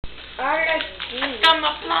Got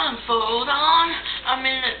my blindfold on. I'm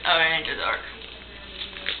in the... Oh, it ain't the dark.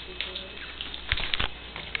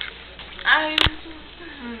 I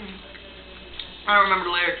don't remember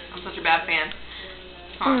the lyrics. I'm such a bad fan.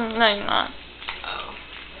 No, you're not. Oh.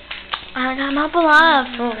 I got my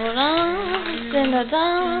blindfold on.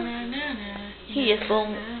 He is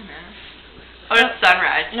boom. Oh, it's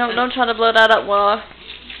sunrise. No, don't try to blow that up while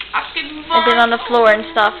I've been on the floor and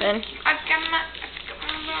stuff. And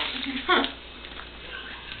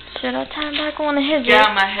should I turn back on the head? Get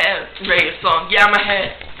out my head, radio song. Get out my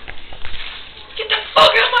head. Get the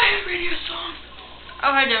fuck out of my head, radio song.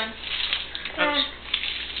 Oh, hi, Dylan. Oops.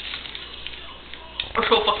 Let's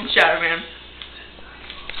go fucking shadow, man.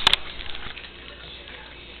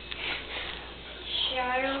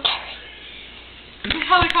 Shadow.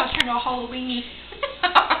 Helicopter no Halloweeny.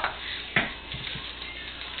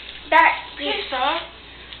 That's Pizza.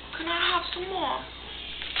 Can I have some more?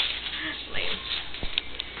 Lame.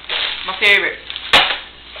 My favorite.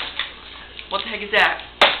 What the heck is that?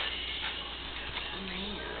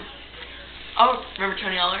 Oh, remember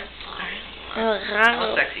Tony Aller? That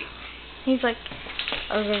was sexy. He's like,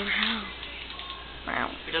 wow.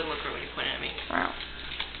 It doesn't look right when you point it at me. Wow.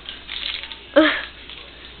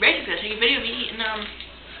 Basically, I take a video of me eating a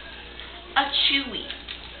chewy.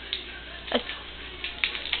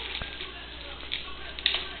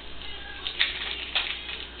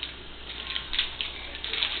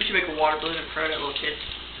 We should make a water balloon in front of that little kid.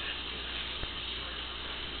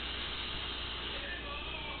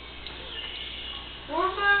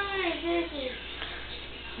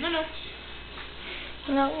 No.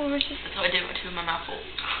 No, we're just... That's what I did with two of my mouth full.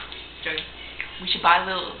 Joking. We should buy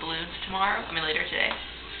little balloons tomorrow, later today,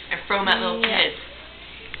 and throw them at little kids.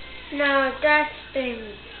 No, that's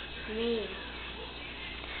been me.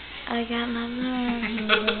 I got my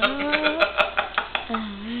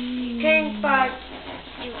Pink box,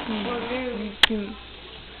 you balloon.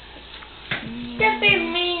 That'd be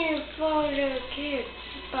mean for the kids,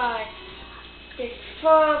 but it's full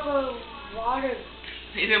of water.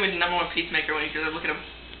 He's gonna be the #1 peacemaker when you go there. Look at him.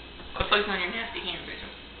 What the fuck's on your nasty hands, Rachel?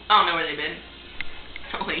 I don't know where they've been.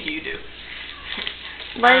 Only you do.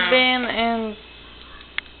 Right band and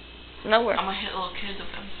nowhere. I'm gonna hit little kids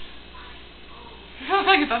with them. I don't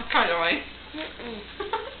think that's kind of right.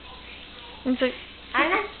 It's like, I'm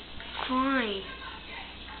not crying.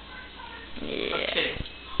 yeah. I'm kidding.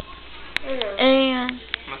 And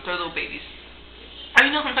I'm gonna throw little babies. I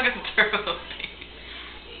mean, no, I'm not gonna throw little babies.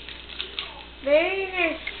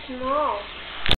 Very small.